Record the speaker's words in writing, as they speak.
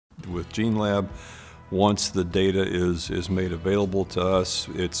with GeneLab. Once the data is made available to us,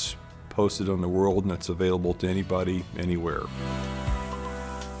 it's posted on the world and it's available to anybody, anywhere.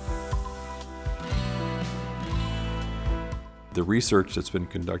 The research that's been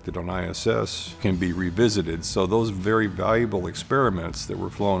conducted on ISS can be revisited, so those very valuable experiments that were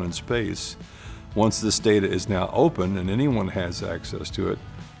flown in space, once this data is now open and anyone has access to it,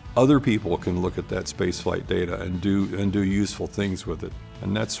 other people can look at that spaceflight data and do useful things with it.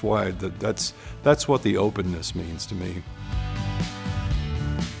 And that's why that's what the openness means to me.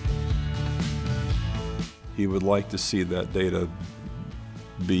 He would like to see that data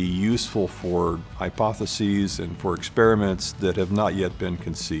be useful for hypotheses and for experiments that have not yet been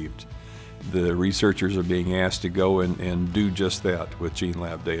conceived. The researchers are being asked to go and do just that with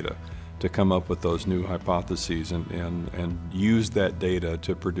GeneLab data, to come up with those new hypotheses and use that data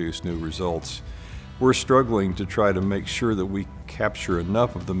to produce new results. We're struggling to try to make sure that we capture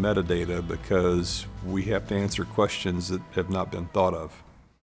enough of the metadata because we have to answer questions that have not been thought of.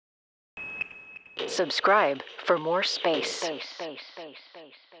 Subscribe for more space.